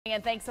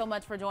And thanks so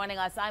much for joining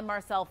us. I'm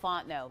Marcel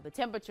Fontenot. The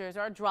temperatures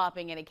are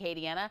dropping in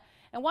Acadiana,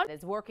 and one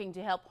is working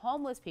to help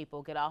homeless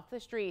people get off the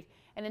street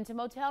and into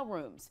motel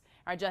rooms.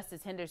 Our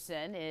Justice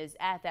Henderson is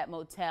at that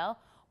motel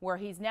where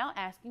he's now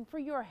asking for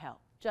your help.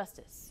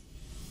 Justice.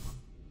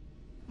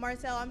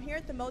 Marcel, I'm here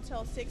at the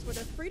Motel 6 where the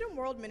Freedom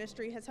World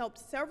Ministry has helped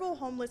several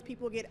homeless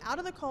people get out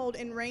of the cold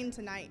and rain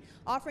tonight,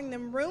 offering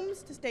them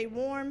rooms to stay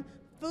warm,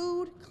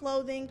 food,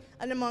 clothing,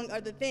 and among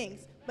other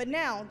things. But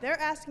now they're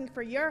asking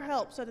for your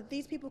help so that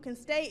these people can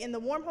stay in the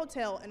warm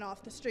hotel and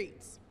off the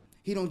streets.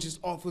 He don't just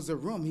offers a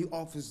room, he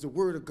offers the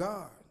word of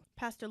God.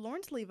 Pastor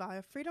Lawrence Levy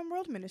of Freedom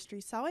World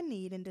Ministries saw a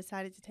need and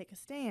decided to take a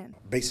stand.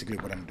 Basically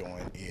what I'm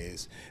doing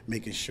is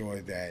making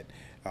sure that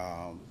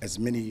as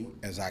many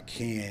as I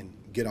can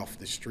get off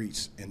the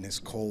streets in this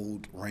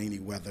cold, rainy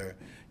weather.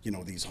 You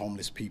know, these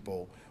homeless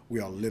people, we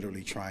are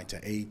literally trying to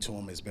aid to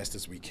them as best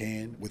as we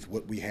can with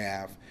what we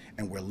have,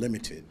 and we're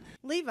limited.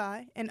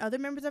 Levi and other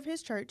members of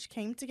his church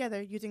came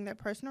together using their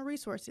personal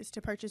resources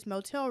to purchase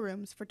motel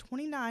rooms for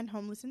 29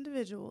 homeless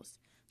individuals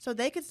so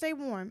they could stay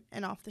warm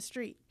and off the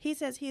street. He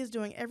says he is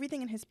doing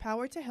everything in his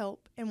power to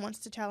help and wants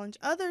to challenge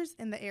others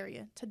in the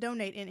area to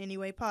donate in any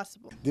way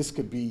possible. This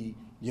could be,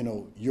 you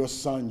know, your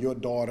son, your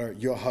daughter,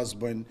 your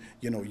husband,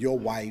 you know, your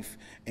wife,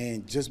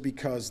 and just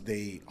because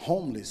they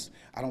homeless,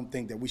 I don't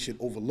think that we should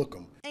overlook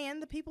them.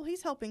 And the people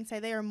he's helping say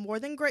they are more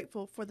than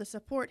grateful for the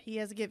support he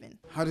has given.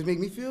 How does it make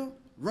me feel?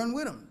 Run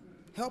with him.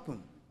 Help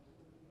him.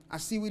 I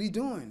see what he's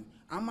doing.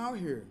 I'm out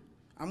here.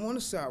 I'm on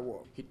the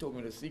sidewalk. He told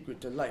me the secret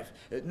to life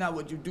is not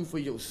what you do for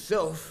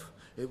yourself,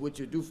 it's what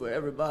you do for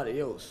everybody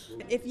else.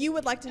 If you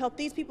would like to help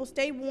these people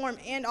stay warm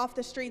and off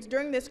the streets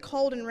during this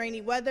cold and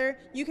rainy weather,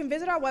 you can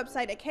visit our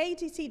website at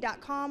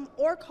KETC.com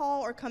or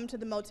call or come to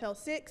the Motel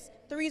 6.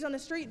 3's on the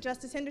street,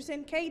 Justice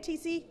Henderson,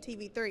 KETC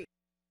TV3.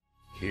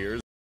 Here's